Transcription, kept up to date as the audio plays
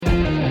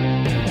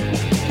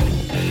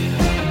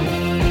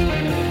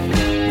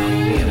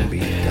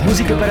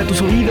Música para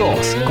tus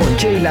oídos con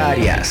Sheila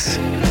Arias.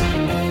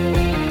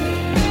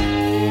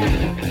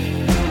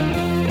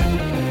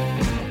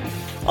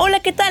 Hola,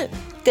 ¿qué tal?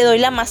 Te doy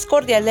la más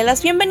cordial de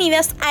las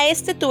bienvenidas a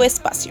este tu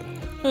espacio,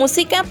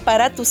 Música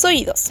para tus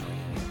oídos.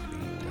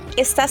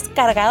 ¿Estás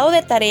cargado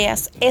de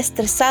tareas,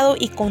 estresado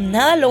y con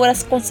nada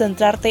logras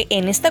concentrarte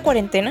en esta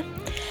cuarentena?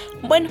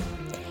 Bueno,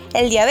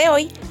 el día de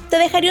hoy te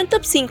dejaré un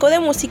top 5 de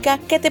música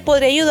que te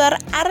podría ayudar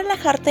a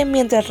relajarte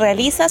mientras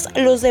realizas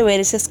los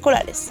deberes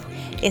escolares.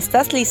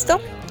 ¿Estás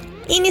listo?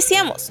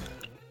 ¡Iniciamos!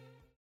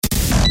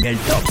 El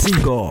top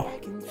 5.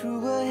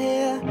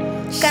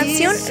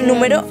 Canción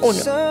número 1.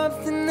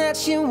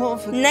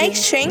 Night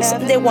Shrinks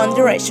de One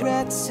Direction.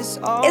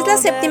 Es la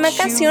séptima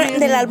canción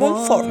del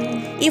álbum Four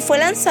y fue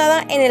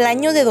lanzada en el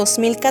año de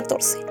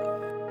 2014.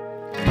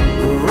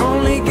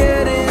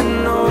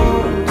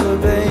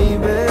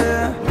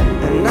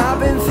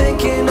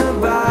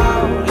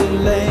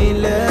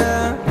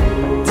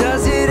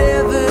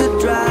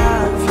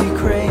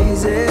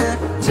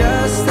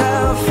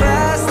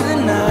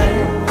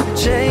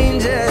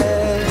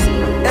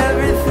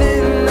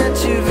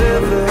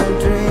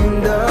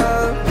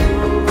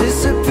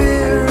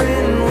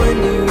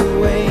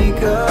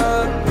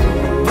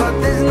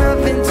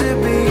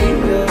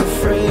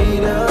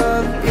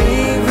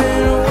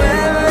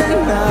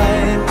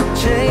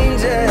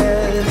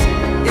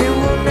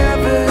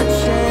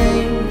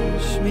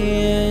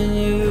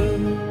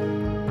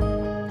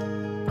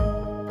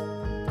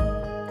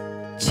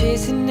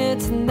 Chasing it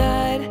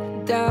tonight,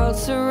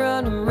 doubts are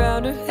running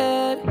round her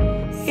head.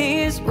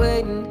 He's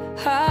waiting,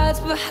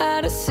 hides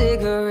behind a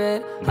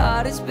cigarette.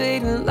 Heart is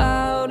beating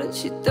loud and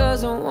she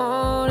doesn't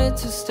want it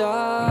to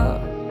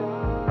stop.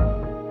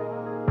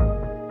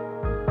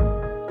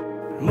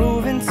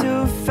 Moving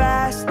too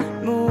fast,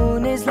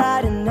 moon is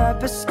lighting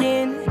up her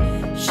skin.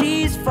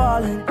 She's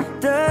falling,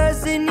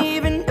 doesn't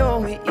even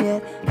know it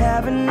yet.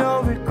 Having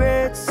no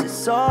regrets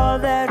is all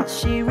that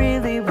she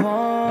really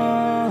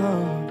wants.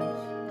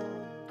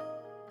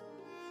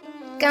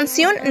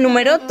 Canción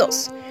número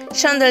 2.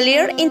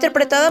 Chandelier,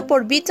 interpretada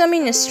por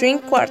Vitamin String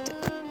Quartet.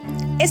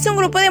 Es un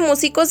grupo de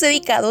músicos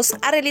dedicados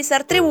a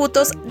realizar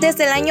tributos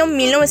desde el año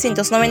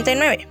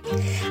 1999,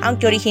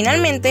 aunque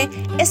originalmente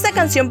esta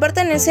canción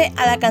pertenece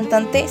a la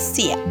cantante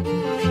Sia.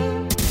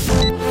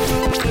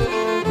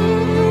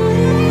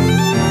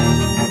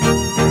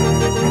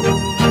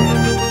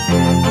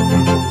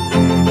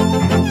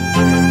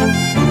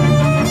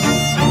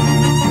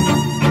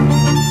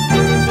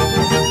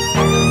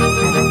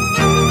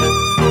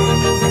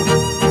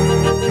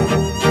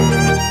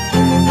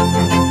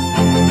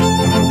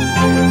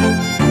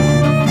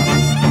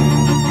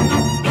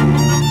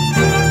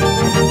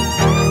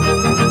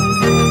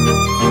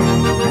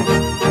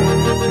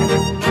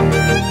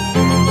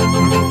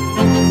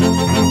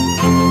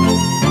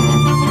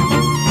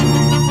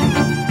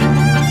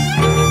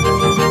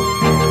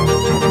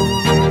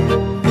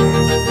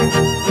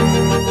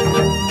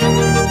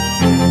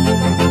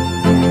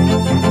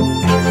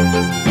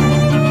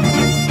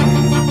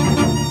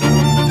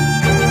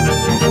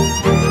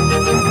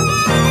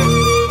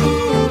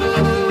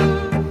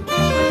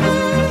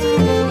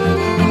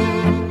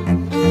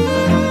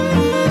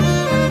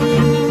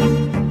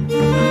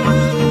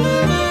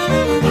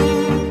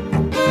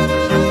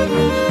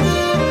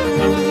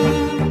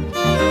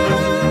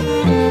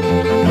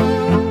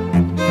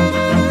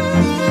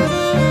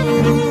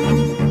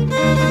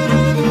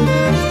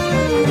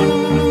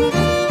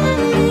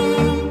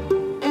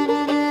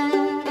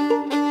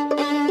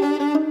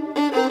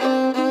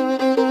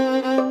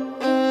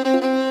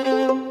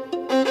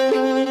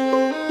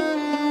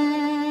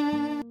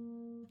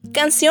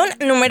 Canción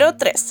número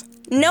 3.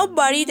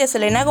 Nobody de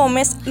Selena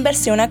Gomez,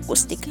 versión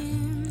acústica.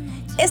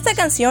 Esta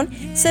canción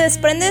se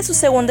desprende de su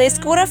segunda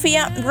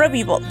discografía,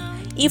 Revival,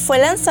 y fue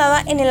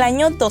lanzada en el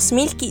año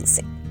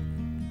 2015.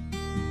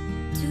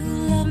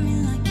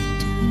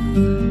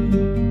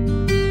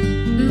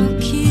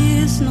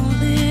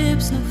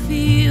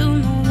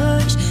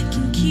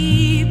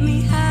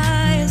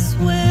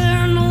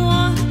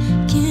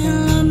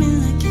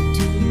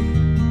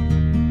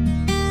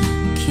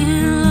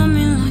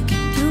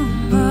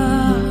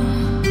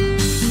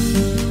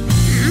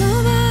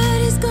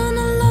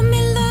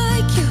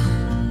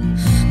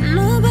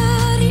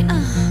 Nobody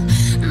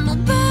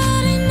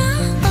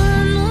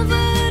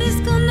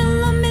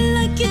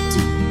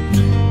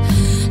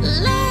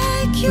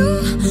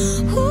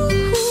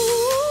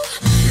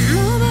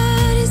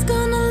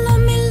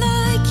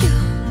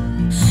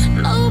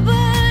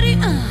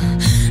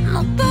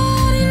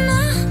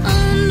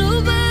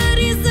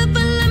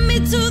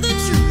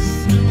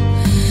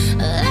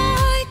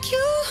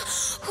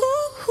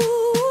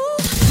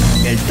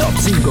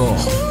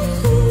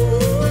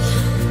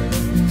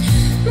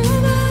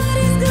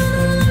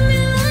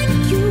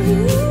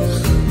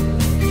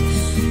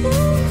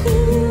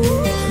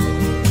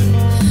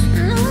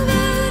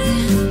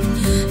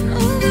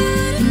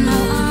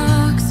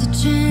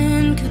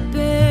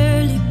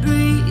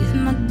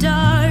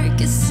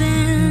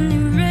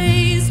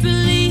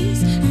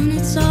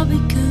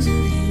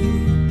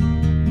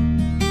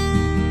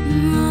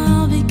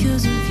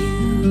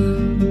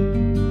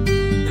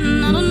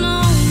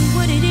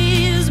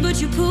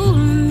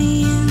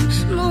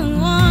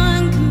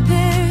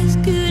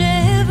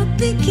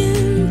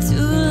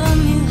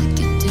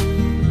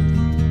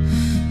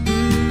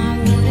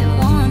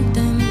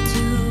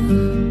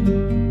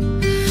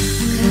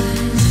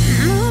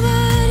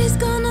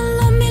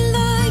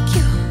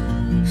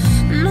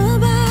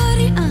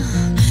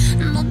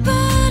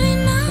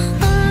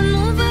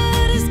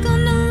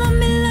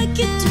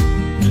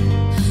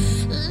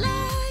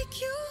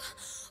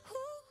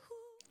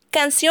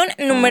Canción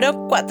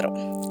número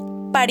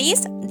 4.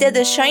 Paris de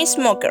The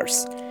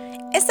Chainsmokers.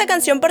 Esta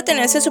canción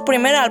pertenece a su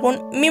primer álbum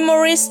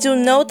Memories Do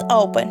Not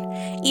Open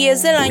y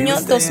es del año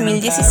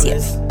 2017.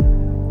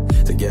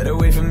 To get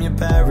away from your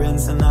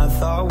parents, and I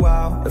thought,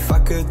 wow, if I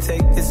could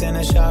take this in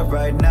a shot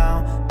right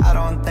now, I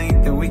don't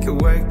think that we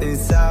could work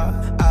this out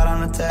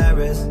on the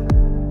terrace.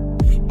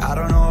 I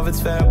don't know if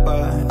it's fair,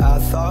 but I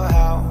thought,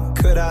 how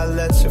could I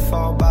let you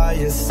fall by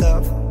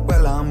yourself?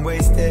 Well, I'm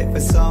wasted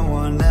with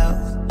someone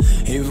else.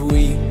 If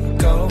we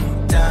go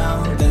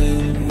down,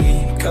 then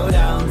we go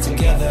down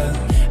together.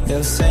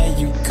 They'll say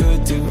you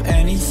could do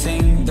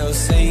anything, they'll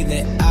say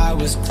that I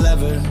was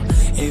clever.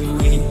 If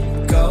we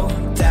go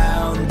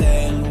down,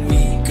 then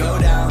we go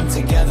down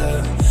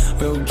together.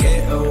 We'll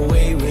get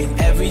away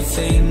with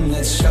everything,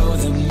 let's show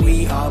them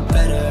we are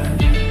better.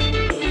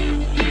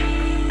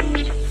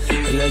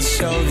 Let's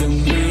show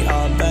them we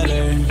are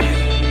better.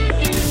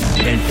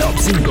 El top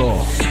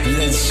 5.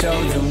 Let's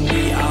show them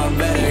we are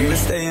better. We were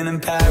staying in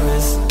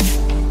Paris.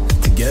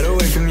 Get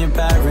away from your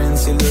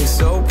parents, you look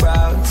so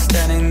proud.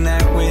 Standing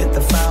there with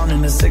a fountain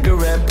and a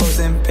cigarette,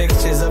 posting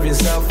pictures of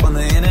yourself on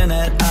the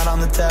internet, out on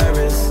the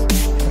terrace.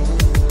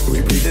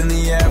 We breathe in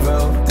the air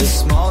of this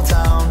small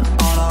town,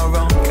 on our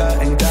own,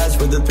 cutting glass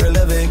with the thrill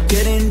of it.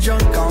 Getting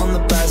drunk on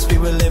the past we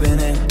were living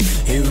in.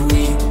 If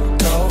we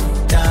go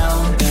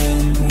down,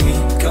 then we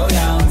go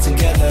down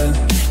together.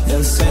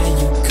 They'll say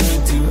you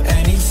could do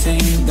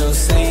anything, they'll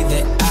say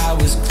that I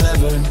was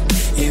clever.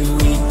 If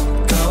we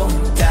go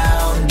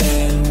down,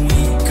 then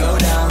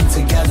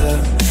together,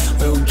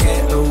 we'll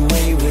get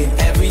away with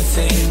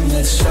everything.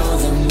 Let's show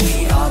them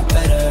we are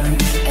better.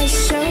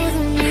 Let's show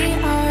them we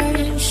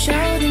are,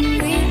 show them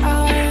we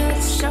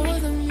are, show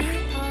them we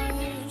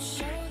are, show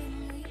them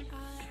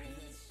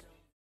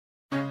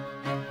we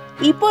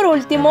are. Y por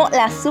último,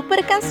 la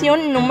super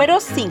canción número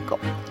 5,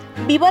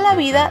 Viva la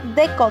Vida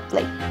de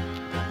Coldplay.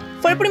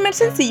 Fue el primer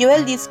sencillo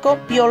del disco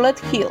Violet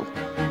Hill.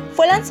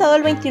 Fue lanzado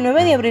el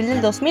 29 de abril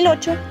del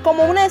 2008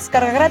 como una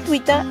descarga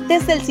gratuita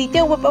desde el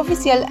sitio web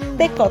oficial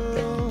de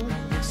Coldplay.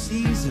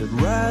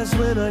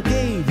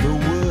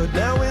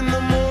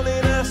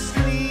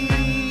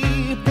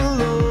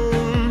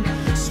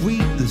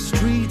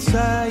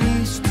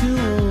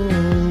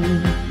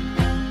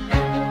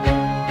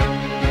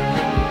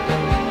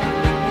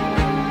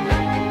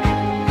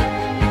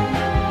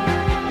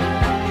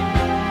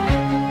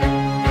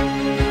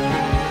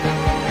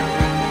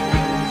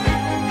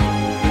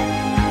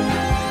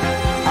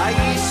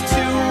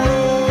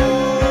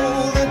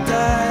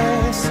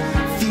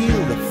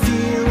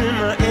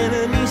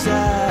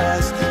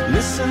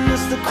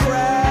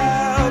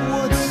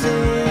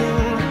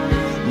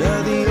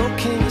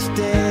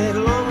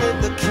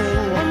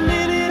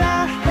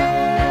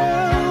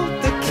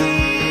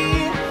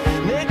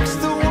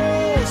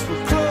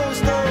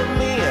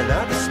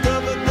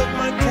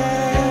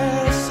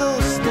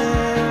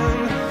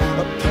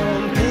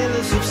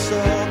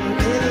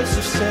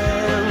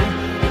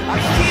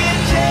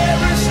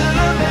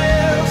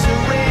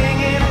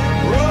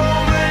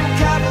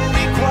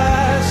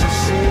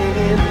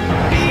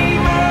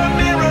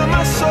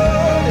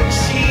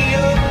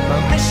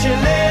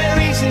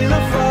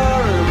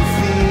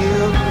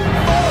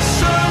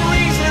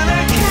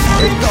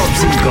 El top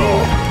 5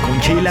 con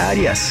Sheila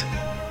Arias.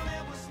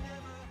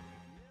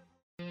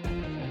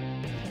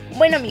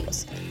 Bueno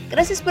amigos,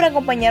 gracias por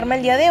acompañarme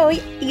el día de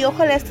hoy y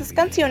ojalá estas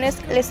canciones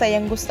les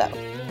hayan gustado.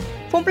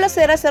 Fue un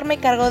placer hacerme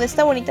cargo de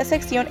esta bonita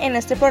sección en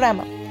este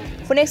programa.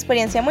 Fue una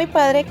experiencia muy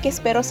padre que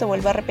espero se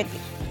vuelva a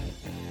repetir.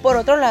 Por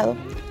otro lado,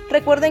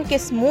 recuerden que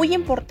es muy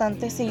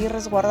importante seguir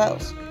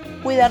resguardados,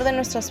 cuidar de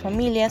nuestras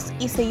familias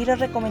y seguir las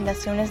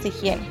recomendaciones de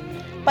higiene,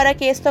 para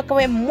que esto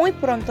acabe muy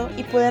pronto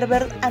y poder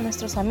ver a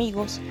nuestros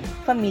amigos,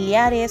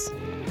 familiares,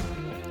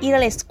 ir a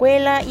la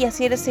escuela y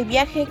hacer ese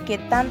viaje que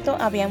tanto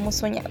habíamos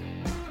soñado.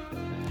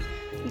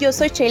 Yo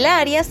soy Sheila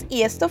Arias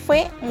y esto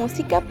fue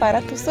Música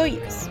para tus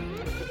oídos.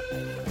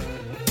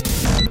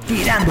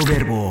 Tirando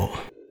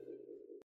Verbo.